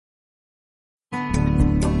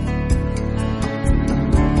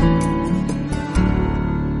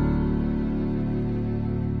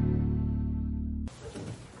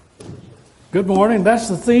Good morning. That's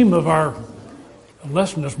the theme of our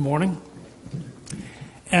lesson this morning.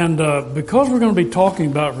 And because we're going to be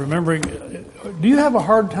talking about remembering, do you have a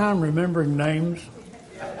hard time remembering names?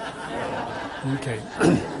 Okay.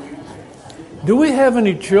 Do we have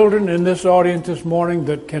any children in this audience this morning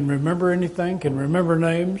that can remember anything, can remember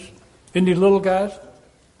names? Any little guys?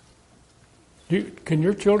 Can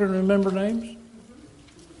your children remember names?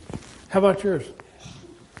 How about yours?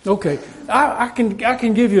 Okay, I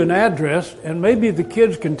can give you an address, and maybe the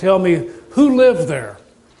kids can tell me who lived there.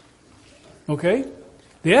 Okay?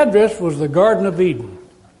 The address was the Garden of Eden.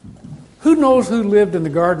 Who knows who lived in the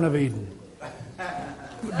Garden of Eden?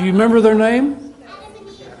 Do you remember their name?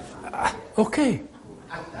 Okay.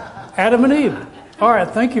 Adam and Eve. All right,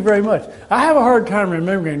 thank you very much. I have a hard time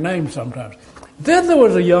remembering names sometimes. Then there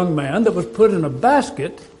was a young man that was put in a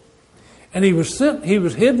basket, and he was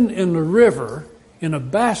hidden in the river in a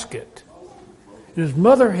basket. And his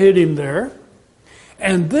mother hid him there.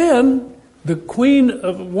 And then the queen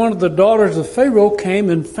of one of the daughters of Pharaoh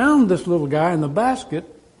came and found this little guy in the basket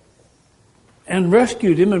and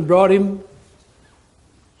rescued him and brought him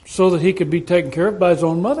so that he could be taken care of by his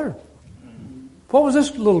own mother. What was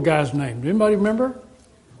this little guy's name? Do anybody remember?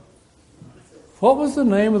 What was the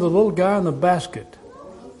name of the little guy in the basket?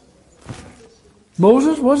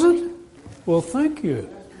 Moses, was it? Well, thank you.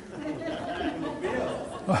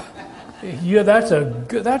 Yeah, that's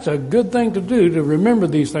a good thing to do, to remember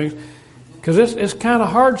these things, because it's kind of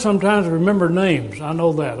hard sometimes to remember names. I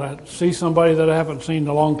know that. I see somebody that I haven't seen in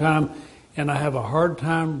a long time, and I have a hard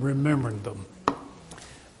time remembering them.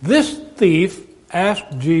 This thief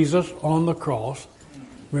asked Jesus on the cross,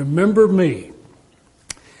 "Remember me."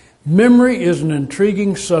 Memory is an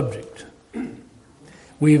intriguing subject.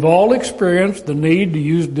 We've all experienced the need to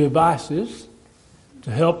use devices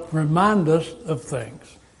to help remind us of things.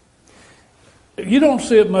 You don't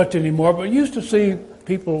see it much anymore, but you used to see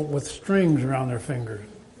people with strings around their fingers.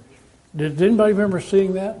 Did anybody remember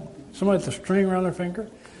seeing that? Somebody with a string around their finger?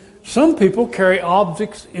 Some people carry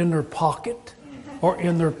objects in their pocket or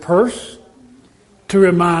in their purse to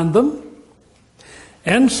remind them.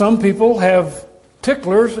 And some people have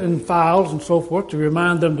ticklers and files and so forth to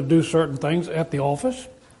remind them to do certain things at the office.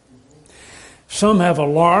 Some have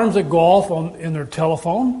alarms that go off in their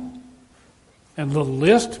telephone and a little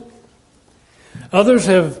list. Others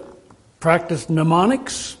have practiced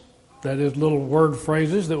mnemonics, that is little word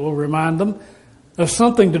phrases that will remind them of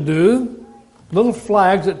something to do, little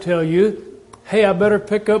flags that tell you, hey, I better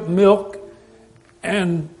pick up milk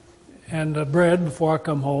and bread before I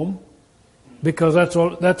come home, because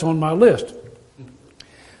that's on my list.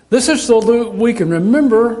 This is so that we can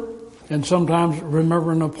remember, and sometimes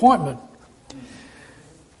remember an appointment,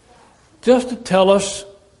 just to tell us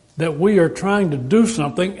that we are trying to do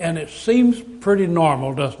something, and it seems pretty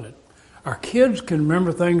normal, doesn't it? Our kids can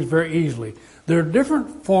remember things very easily. There are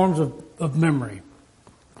different forms of memory,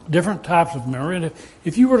 different types of memory, and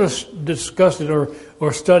if you were to discuss it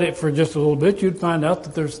or study it for just a little bit, you'd find out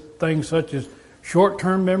that there's things such as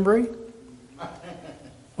short-term memory.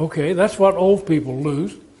 Okay, that's what old people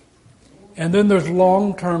lose. And then there's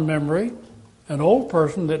long-term memory. An old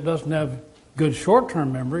person that doesn't have good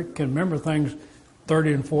short-term memory can remember things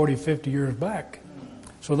 30 and 40, 50 years back.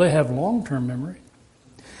 So they have long-term memory.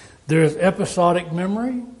 There's episodic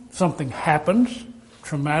memory. Something happens,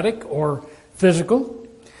 traumatic or physical.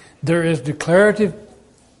 There is declarative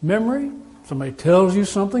memory. Somebody tells you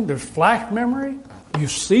something. There's flash memory. You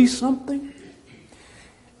see something.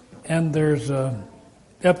 And there's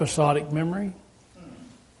episodic memory.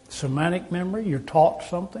 Semantic memory. You're taught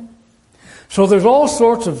something. So there's all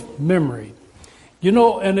sorts of memory. You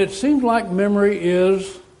know, and it seems like memory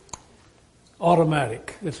is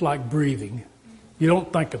automatic. It's like breathing. You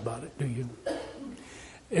don't think about it, do you?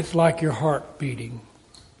 It's like your heart beating.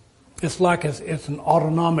 It's like it's an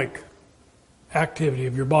autonomic activity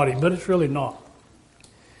of your body, but it's really not.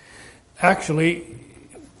 Actually,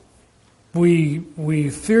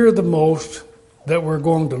 we fear the most that we're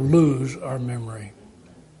going to lose our memory.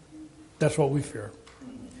 That's what we fear.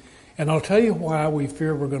 And I'll tell you why we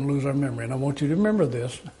fear we're going to lose our memory. And I want you to remember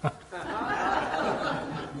this.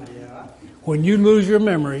 When you lose your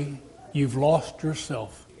memory, you've lost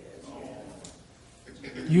yourself.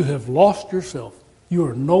 You have lost yourself. You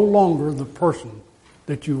are no longer the person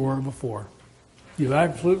that you were before. You've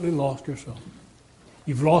absolutely lost yourself.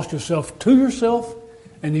 You've lost yourself to yourself,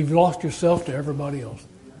 and you've lost yourself to everybody else.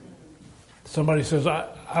 Somebody says,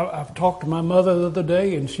 I've talked to my mother the other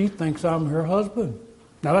day, and she thinks I'm her husband.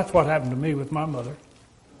 Now, that's what happened to me with my mother.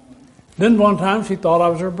 Then one time she thought I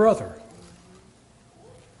was her brother.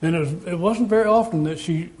 And it wasn't very often that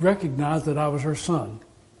she recognized that I was her son.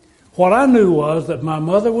 What I knew was that my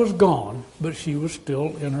mother was gone, but she was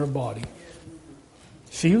still in her body.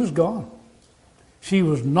 She was gone. She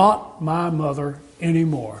was not my mother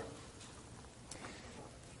anymore.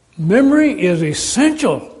 Memory is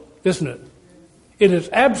essential, isn't it? It is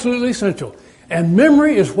absolutely essential. And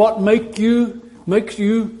memory is what makes you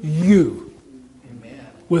you. Amen.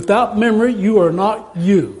 Without memory, you are not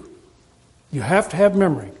you. You have to have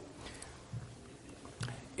memory.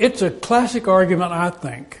 It's a classic argument, I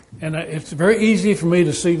think, and it's very easy for me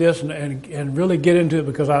to see this and really get into it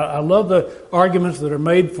because I love the arguments that are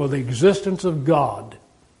made for the existence of God.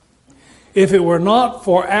 If it were not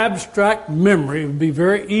for abstract memory, it would be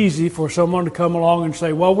very easy for someone to come along and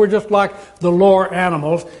say, well, we're just like the lower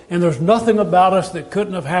animals, and there's nothing about us that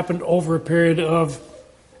couldn't have happened over a period of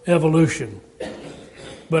evolution.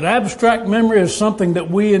 But abstract memory is something that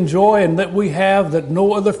we enjoy and that we have that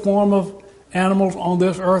no other form of animals on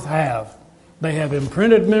this earth have. They have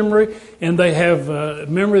imprinted memory, and they have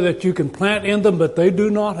memory that you can plant in them, but they do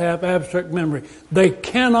not have abstract memory. They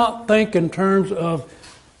cannot think in terms of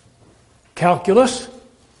calculus.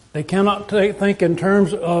 They cannot think in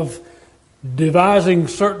terms of devising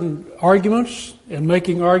certain arguments and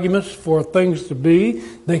making arguments for things to be.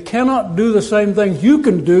 They cannot do the same things you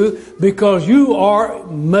can do because you are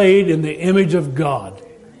made in the image of God.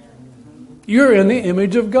 You're in the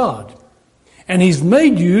image of God. And He's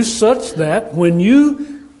made you such that when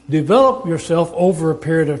you develop yourself over a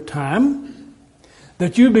period of time,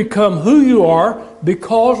 that you become who you are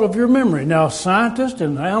because of your memory. Now, scientists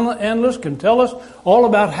and analysts can tell us all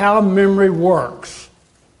about how memory works,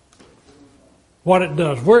 what it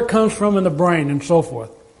does, where it comes from in the brain, and so forth.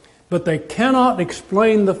 But they cannot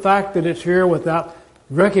explain the fact that it's here without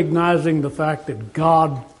recognizing the fact that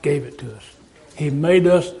God gave it to us. He made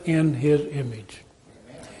us in His image.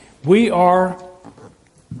 We are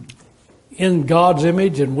in God's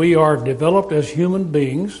image, and we are developed as human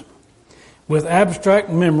beings with abstract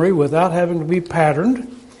memory without having to be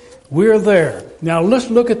patterned. We're there. Now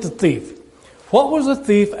let's look at the thief. What was the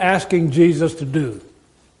thief asking Jesus to do?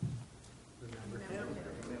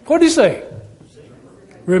 What did he say?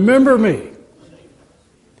 Remember me.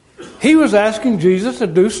 He was asking Jesus to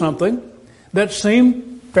do something that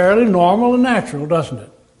seemed fairly normal and natural, doesn't it?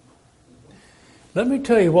 Let me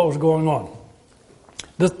tell you what was going on.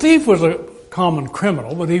 The thief was a common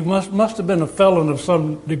criminal, but he must have been a felon of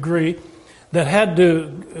some degree that had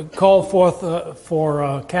to call forth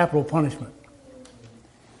for capital punishment.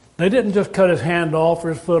 They didn't just cut his hand off or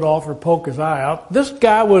his foot off or poke his eye out. This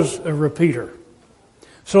guy was a repeater.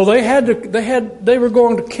 So they were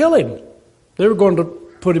going to kill him. They were going to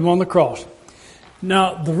put him on the cross.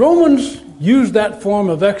 Now, the Romans used that form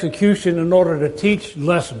of execution in order to teach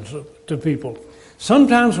lessons to people.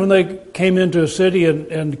 Sometimes when they came into a city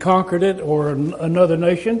and conquered it or another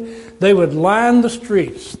nation, they would line the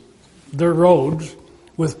streets, their roads,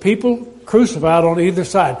 with people crucified on either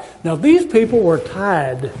side. Now, these people were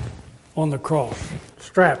tied on the cross,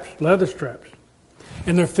 straps, leather straps.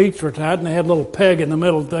 And their feet were tied, and they had a little peg in the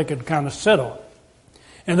middle that they could kind of sit on.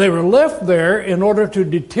 And they were left there in order to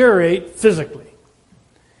deteriorate physically.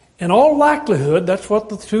 In all likelihood, that's what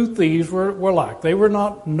the two thieves were like. They were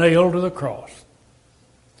not nailed to the cross.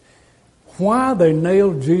 Why they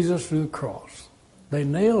nailed Jesus to the cross? They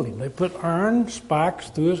nailed him. They put iron spikes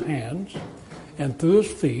through his hands and through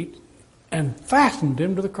his feet and fastened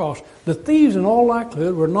him to the cross. The thieves, in all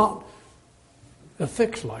likelihood, were not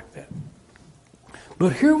affixed like that.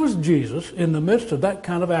 But here was Jesus in the midst of that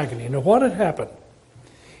kind of agony. Now, what had happened?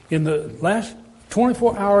 In the last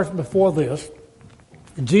 24 hours before this,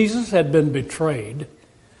 Jesus had been betrayed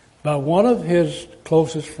by one of his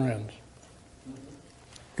closest friends.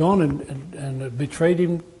 Gone and betrayed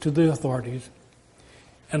him to the authorities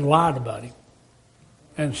and lied about him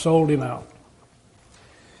and sold him out.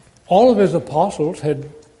 All of his apostles had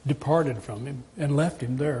departed from him and left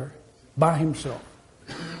him there by himself.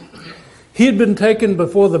 He had been taken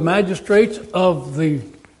before the magistrates of the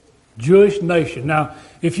Jewish nation. Now,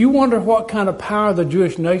 if you wonder what kind of power the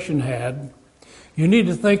Jewish nation had, you need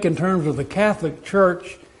to think in terms of the Catholic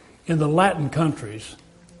Church in the Latin countries,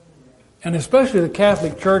 and especially the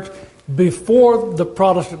Catholic Church before the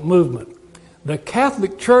Protestant movement. The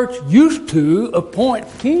Catholic Church used to appoint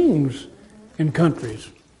kings in countries.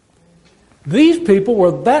 These people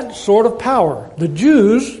were that sort of power. The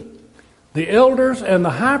Jews, the elders, and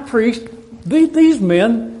the high priest, these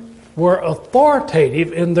men were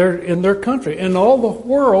authoritative in their country. In all the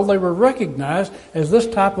world, they were recognized as this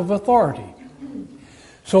type of authority.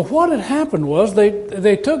 So what had happened was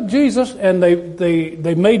they took Jesus and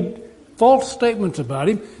they made false statements about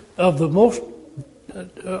him of the most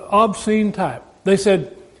obscene type. They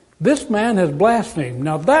said, This man has blasphemed.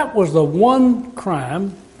 Now that was the one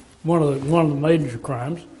crime, one of the major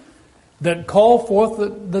crimes, that called forth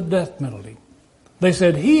the death penalty. They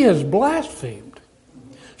said, he has blasphemed.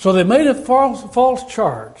 So they made a false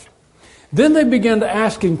charge. Then they began to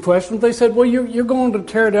ask him questions. They said, well, you're going to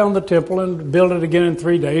tear down the temple and build it again in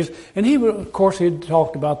 3 days. And he, of course, he had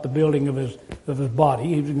talked about the building of his body.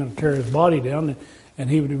 He was going to tear his body down, and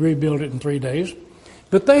he would rebuild it in 3 days.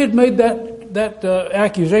 But they had made that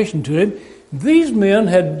accusation to him. These men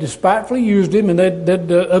had despitefully used him and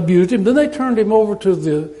they'd abused him. Then they turned him over to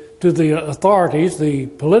the authorities, the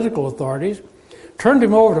political authorities, turned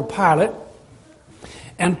him over to Pilate,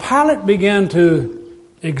 and Pilate began to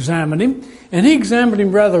examine him, and he examined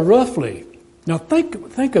him rather roughly. Now think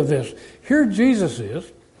of this. Here Jesus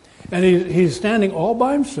is, and he's standing all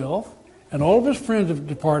by himself, and all of his friends have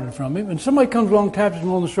departed from him, and somebody comes along, taps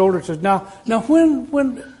him on the shoulder, and says, now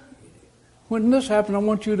when this happened, I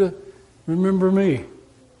want you to remember me.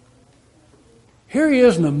 Here he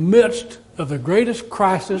is in the midst of the greatest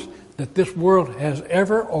crisis that this world has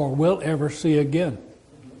ever or will ever see again.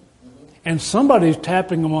 And somebody's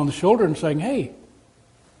tapping him on the shoulder and saying, hey,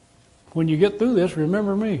 when you get through this,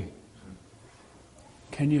 remember me.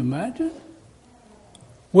 Can you imagine?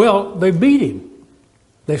 Well, they beat him.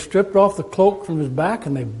 They stripped off the cloak from his back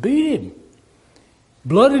and they beat him.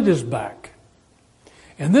 Blooded his back.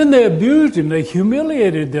 And then they abused him. They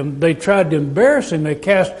humiliated him. They tried to embarrass him. They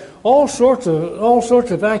cast all sorts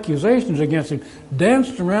of accusations against him.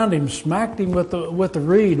 Danced around him, smacked him with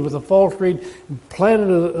a false reed,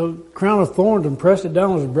 planted a crown of thorns and pressed it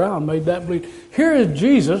down on his brow and made that bleed. Here is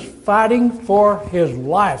Jesus fighting for his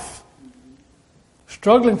life,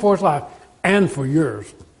 struggling for his life and for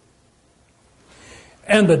yours.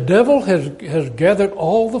 And the devil has gathered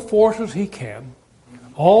all the forces he can,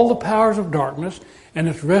 all the powers of darkness, and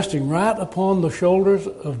it's resting right upon the shoulders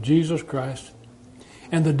of Jesus Christ.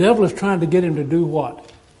 And the devil is trying to get him to do what?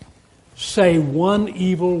 Say one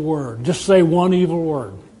evil word. Just say one evil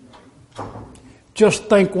word. Just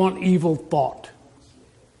think one evil thought.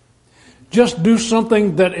 Just do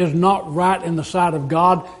something that is not right in the sight of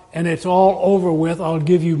God, and it's all over with. I'll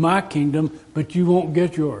give you my kingdom, but you won't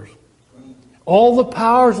get yours. All the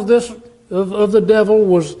powers of the devil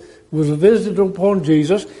was visited upon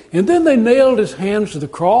Jesus, and then they nailed his hands to the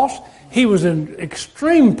cross. He was in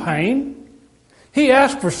extreme pain. He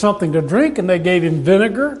asked for something to drink, and they gave him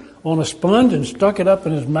vinegar on a sponge and stuck it up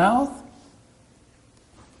in his mouth.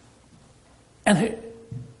 And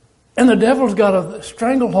the devil's got a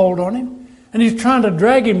stranglehold on him, and he's trying to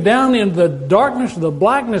drag him down into the darkness of the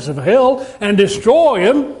blackness of hell and destroy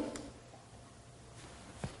him.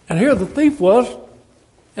 And here the thief was,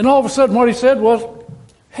 and all of a sudden what he said was,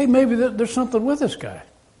 hey, maybe there's something with this guy.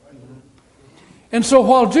 And so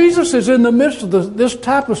while Jesus is in the midst of this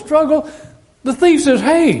type of struggle, the thief says,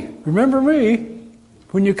 hey, remember me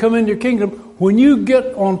when you come into your kingdom. When you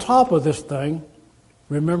get on top of this thing,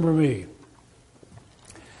 remember me.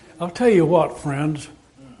 I'll tell you what, friends.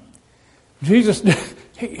 Jesus,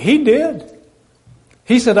 he did.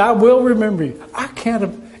 He said, I will remember you.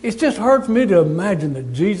 It's just hard for me to imagine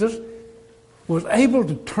that Jesus was able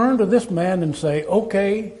to turn to this man and say,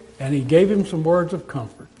 okay, and he gave him some words of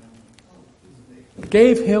comfort.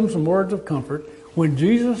 Gave him some words of comfort when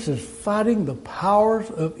Jesus is fighting the powers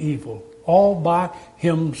of evil all by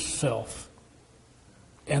himself.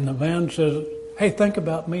 And the man says, hey, think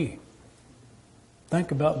about me.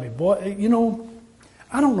 Think about me. Boy,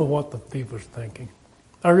 I don't know what the thief was thinking.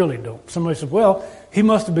 I really don't. Somebody said, well, he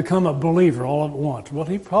must have become a believer all at once. Well,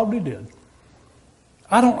 he probably did.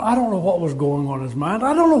 I don't know what was going on in his mind.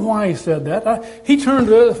 I don't know why he said that. He turned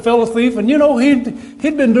to a fellow thief, and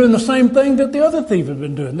he'd been doing the same thing that the other thief had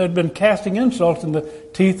been doing. They'd been casting insults in the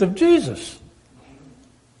teeth of Jesus.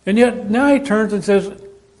 And yet now he turns and says,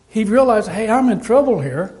 he realized, hey, I'm in trouble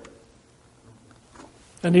here.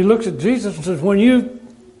 And he looks at Jesus and says, when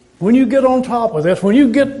you get on top of this, when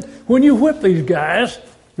you whip these guys,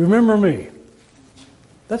 remember me.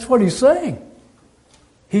 That's what he's saying.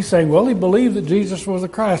 He's saying, well, he believed that Jesus was the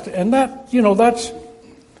Christ. And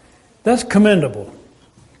that's commendable.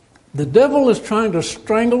 The devil is trying to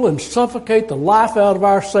strangle and suffocate the life out of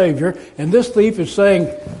our Savior. And this thief is saying,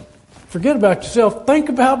 forget about yourself. Think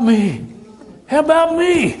about me. How about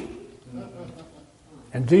me?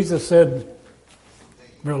 And Jesus said,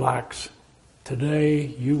 relax. Today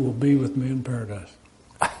you will be with me in paradise.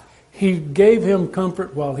 He gave him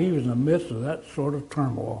comfort while he was in the midst of that sort of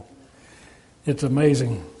turmoil. It's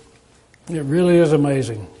amazing. It really is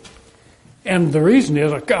amazing. And the reason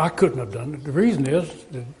is, I couldn't have done it. The reason is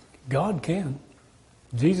that God can.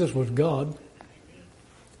 Jesus was God.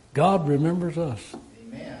 God remembers us.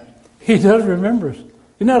 Amen. He does remember us.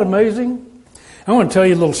 Isn't that amazing? I want to tell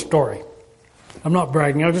you a little story. I'm not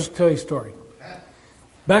bragging. I'll just tell you a story.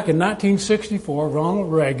 Back in 1964,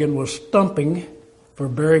 Ronald Reagan was stumping for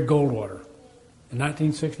Barry Goldwater. In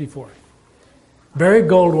 1964. Barry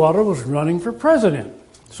Goldwater was running for president.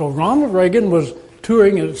 So Ronald Reagan was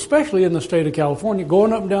touring, especially in the state of California,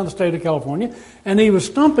 going up and down the state of California, and he was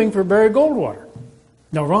stumping for Barry Goldwater.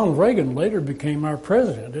 Now, Ronald Reagan later became our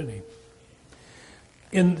president, didn't he?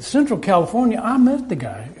 In Central California, I met the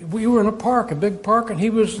guy. We were in a park, a big park, and he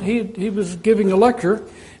was giving a lecture,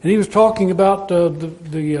 and he was talking about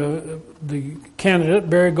the candidate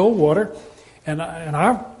Barry Goldwater, and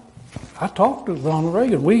I talked to Ronald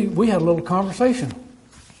Reagan. We had a little conversation.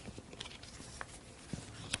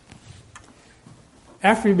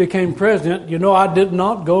 After he became president, you know, I did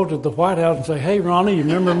not go to the White House and say, "Hey, Ronnie, you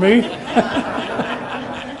remember me?"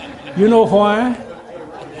 You know why?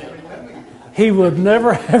 He would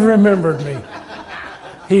never have remembered me.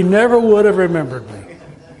 He never would have remembered me.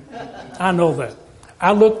 I know that.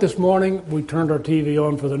 I looked this morning. We turned our TV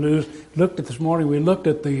on for the news. Looked at this morning. We looked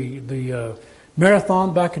at the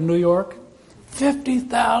marathon back in New York.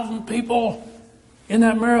 50,000 people in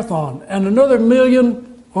that marathon, and another million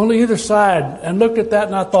on either side. And looked at that,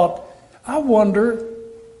 and I thought, I wonder.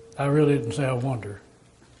 I really didn't say I wonder.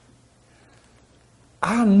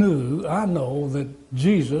 I know that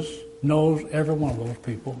Jesus knows every one of those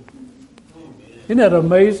people. Isn't that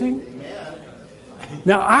amazing?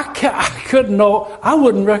 Now, I couldn't know, I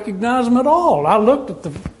wouldn't recognize them at all. I looked at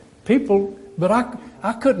the people, but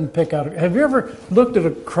I couldn't pick out. Have you ever looked at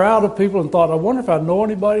a crowd of people and thought, I wonder if I know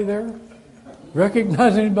anybody there?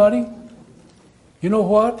 Recognize anybody? You know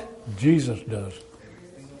what? Jesus does.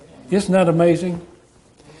 Isn't that amazing?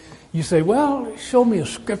 You say, well, show me a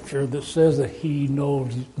scripture that says that he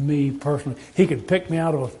knows me personally. He could pick me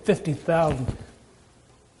out of a 50,000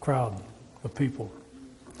 crowd of people.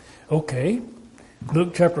 Okay.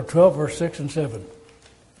 Luke chapter 12, verse 6 and 7.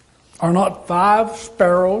 Are not 5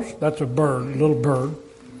 sparrows, that's a bird, a little bird,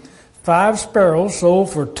 5 sparrows sold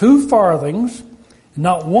for 2 farthings,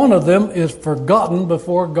 not one of them is forgotten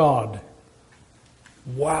before God.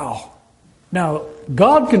 Wow. Now,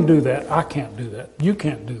 God can do that. I can't do that. You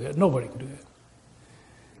can't do that. Nobody can do that.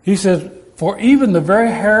 He says, for even the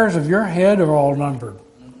very hairs of your head are all numbered.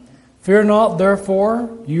 Fear not, therefore,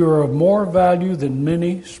 you are of more value than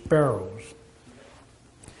many sparrows.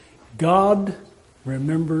 God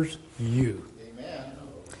remembers you.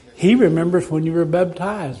 He remembers when you were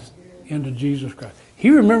baptized into Jesus Christ. He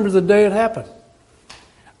remembers the day it happened.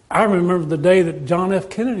 I remember the day that John F.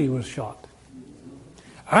 Kennedy was shot.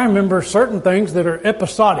 I remember certain things that are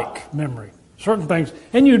episodic memory. Certain things,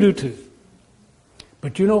 and you do too.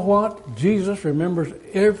 But you know what? Jesus remembers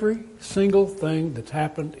every single thing that's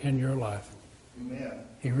happened in your life. Amen.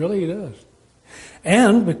 He really does.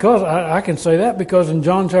 And because I can say that because in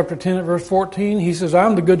John chapter 10 at verse 14, he says,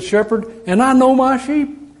 I'm the good shepherd and I know my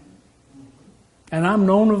sheep. And I'm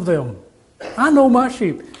known of them. I know my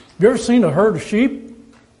sheep. Have you ever seen a herd of sheep?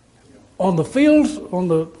 On the fields, on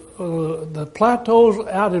the plateaus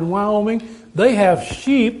out in Wyoming, they have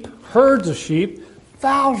sheep, herds of sheep,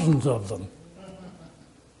 thousands of them.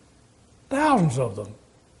 Thousands of them.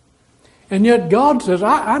 And yet God says,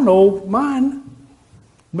 I know mine.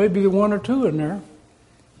 Maybe the 1 or 2 in there.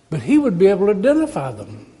 But he would be able to identify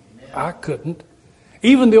them. I couldn't.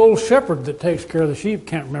 Even the old shepherd that takes care of the sheep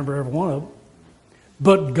can't remember every one of them.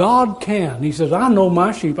 But God can. He says, I know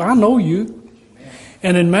my sheep. I know you.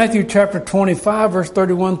 And in Matthew chapter 25, verse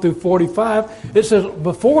 31 through 45, it says,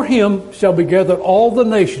 before him shall be gathered all the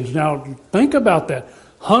nations. Now, think about that.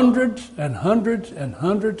 Hundreds and hundreds and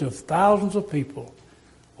hundreds of thousands of people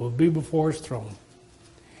will be before his throne.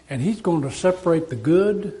 And he's going to separate the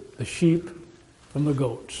good, the sheep, from the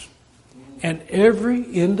goats. And every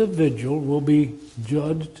individual will be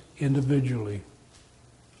judged individually.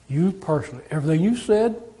 You personally. Everything you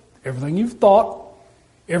said, everything you've thought,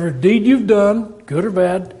 every deed you've done, good or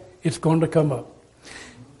bad, it's going to come up.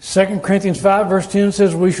 2 Corinthians 5 verse 10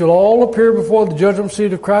 says, we shall all appear before the judgment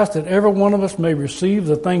seat of Christ, that every one of us may receive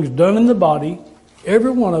the things done in the body,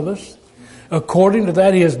 every one of us, according to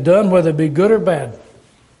that he has done, whether it be good or bad.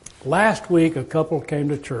 Last week, a couple came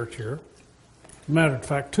to church here. Matter of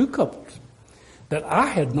fact, 2 couples that I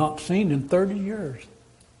had not seen in 30 years.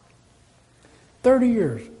 30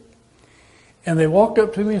 years. And they walked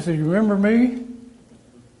up to me and said, you remember me?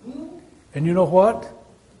 And you know what?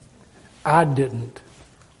 I didn't.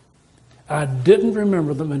 I didn't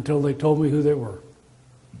remember them until they told me who they were.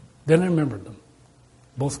 Then I remembered them.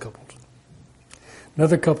 Both couples.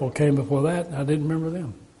 Another couple came before that, and I didn't remember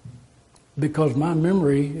them. Because my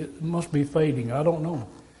memory must be fading. I don't know.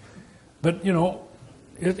 But,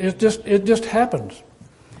 it just happens.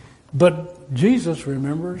 But Jesus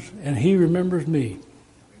remembers, and he remembers me.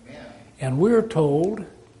 Amen. And we're told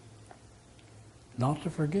not to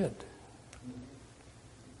forget.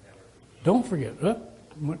 Don't forget.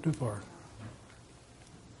 Went too far.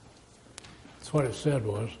 That's what it said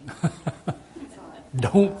was.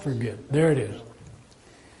 Don't forget. There it is.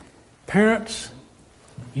 Parents,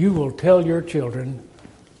 you will tell your children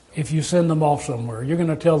if you send them off somewhere. You're going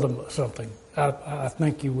to tell them something. I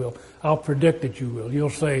think you will. I'll predict that you will. You'll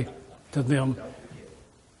say to them,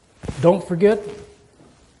 don't forget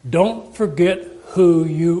who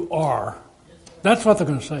you are. That's what they're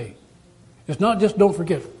going to say. It's not just don't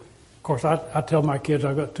forget. Of course, I tell my kids,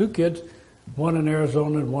 I've got 2 kids, one in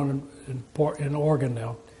Arizona and one in Oregon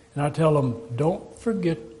now. And I tell them, don't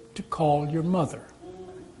forget to call your mother.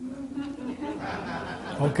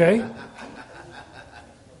 Okay?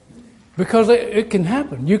 Because it can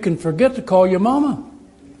happen. You can forget to call your mama,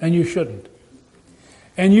 and you shouldn't.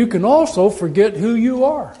 And you can also forget who you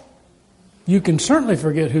are. You can certainly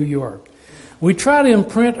forget who you are. We try to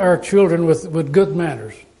imprint our children with good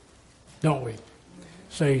manners, don't we?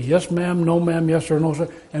 Say, yes, ma'am, no, ma'am, yes or no, sir,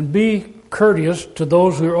 and be courteous to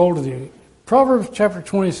those who are older than you. Proverbs chapter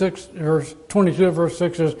 26, verse 22, verse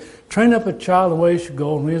 6 says, train up a child the way he should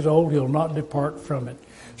go, and when he is old, he'll not depart from it.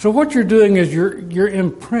 So what you're doing is you're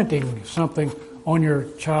imprinting something on your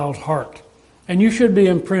child's heart. And you should be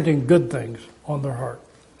imprinting good things on their heart.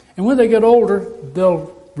 And when they get older,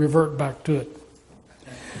 they'll revert back to it.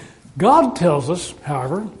 God tells us,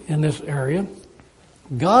 however, in this area,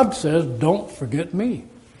 God says, don't forget me.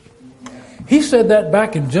 He said that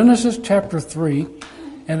back in Genesis chapter 3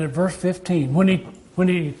 and at verse 15. When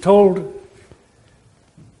he told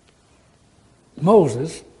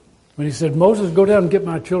Moses, when he said, Moses, go down and get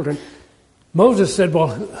my children, Moses said, well,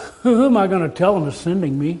 who am I going to tell them is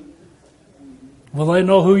sending me? Will they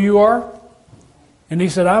know who you are? And he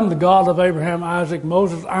said, I'm the God of Abraham, Isaac,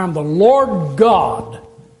 Moses. I'm the Lord God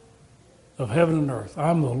of heaven and earth.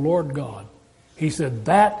 I'm the Lord God. He said,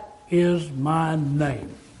 that is my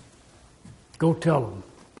name. Go tell them.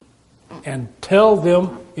 And tell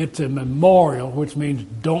them it's a memorial, which means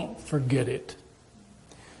don't forget it.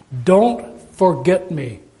 Don't forget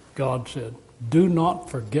me, God said. Do not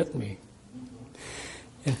forget me.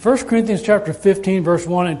 In 1 Corinthians chapter 15, verse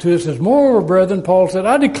 1 and 2, it says, moreover, brethren, Paul said,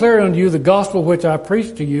 I declare unto you the gospel which I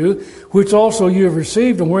preached to you, which also you have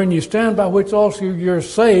received, and wherein you stand, by which also you are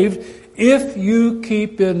saved, if you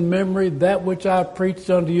keep in memory that which I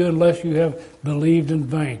preached unto you, unless you have believed in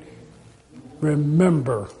vain.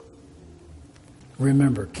 Remember.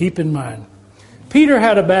 Keep in mind. Peter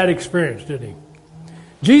had a bad experience, didn't he?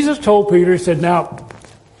 Jesus told Peter, he said, now,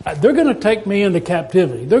 they're going to take me into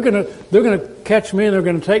captivity. They're going to catch me, and they're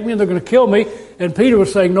going to take me, and they're going to kill me. And Peter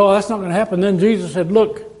was saying, no, that's not going to happen. Then Jesus said,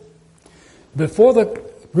 look, before the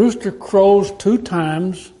rooster crows 2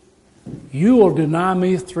 times, you will deny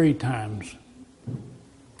me 3 times.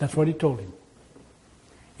 That's what he told him.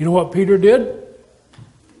 You know what Peter did?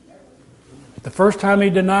 The first time he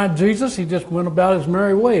denied Jesus, he just went about his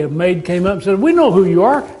merry way. A maid came up and said, we know who you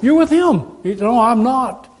are. You're with him. He said, no, I'm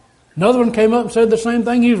not. Another one came up and said the same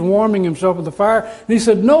thing. He was warming himself at the fire. And he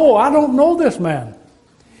said, no, I don't know this man.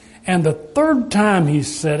 And the 3rd time he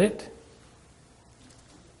said it,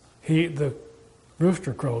 the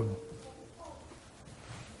rooster crowed.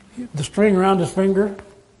 The string around his finger,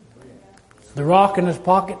 the rock in his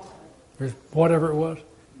pocket, or whatever it was.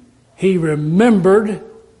 He remembered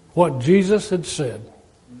what Jesus had said.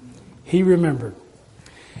 He remembered.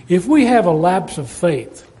 If we have a lapse of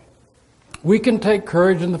faith, we can take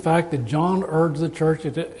courage in the fact that John urged the church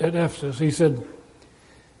at Ephesus. He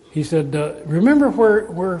said, remember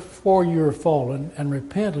wherefore you are fallen, and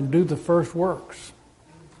repent and do the first works,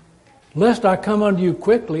 lest I come unto you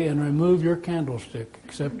quickly and remove your candlestick,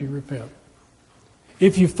 except you repent.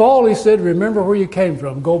 If you fall, he said, remember where you came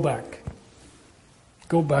from. Go back.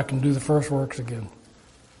 Go back and do the first works again.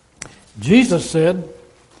 Jesus said,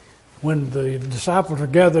 when the disciples were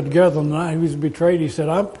gathered together on the night he was betrayed, he said,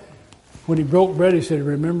 when he broke bread, he said,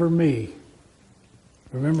 remember me.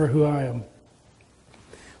 Remember who I am.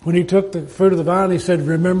 When he took the fruit of the vine, he said,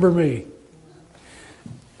 remember me.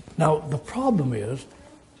 Now, the problem is,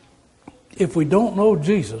 if we don't know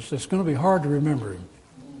Jesus, it's going to be hard to remember him.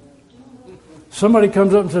 Somebody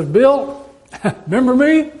comes up and says, Bill, remember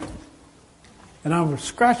me? And I was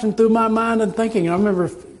scratching through my mind and thinking. I remember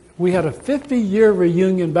we had a 50-year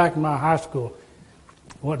reunion back in my high school.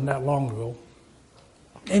 It wasn't that long ago.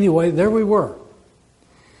 Anyway, there we were.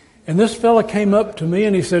 And this fella came up to me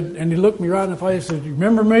and he said, and he looked me right in the face and said, you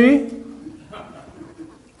remember me?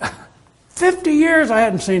 50 years I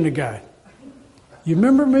hadn't seen the guy. You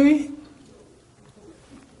remember me?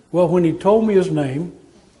 Well, when he told me his name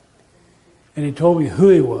and he told me who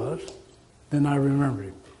he was, then I remembered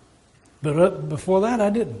him. But before that, I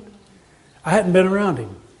didn't. I hadn't been around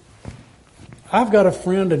him. I've got a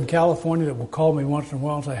friend in California that will call me once in a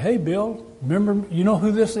while and say, "Hey, Bill, remember, you know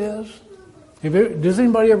who this is?" Does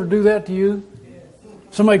anybody ever do that to you?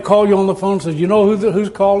 Somebody call you on the phone and says, "You know who's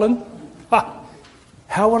calling?"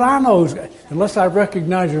 How would I know unless I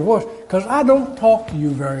recognize your voice? Because I don't talk to you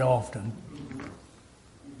very often.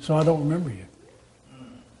 So I don't remember you.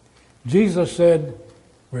 Jesus said,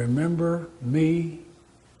 "Remember me.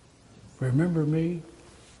 Remember me."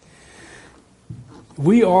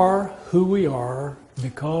 We are who we are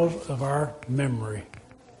because of our memory.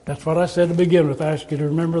 That's what I said to begin with. I ask you to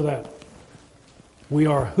remember that. We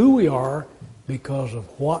are who we are because of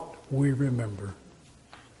what we remember.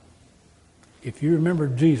 If you remember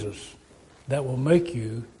Jesus, that will make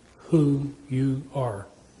you who you are.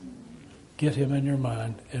 Get him in your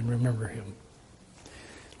mind and remember him.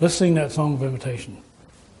 Let's sing that song of invitation.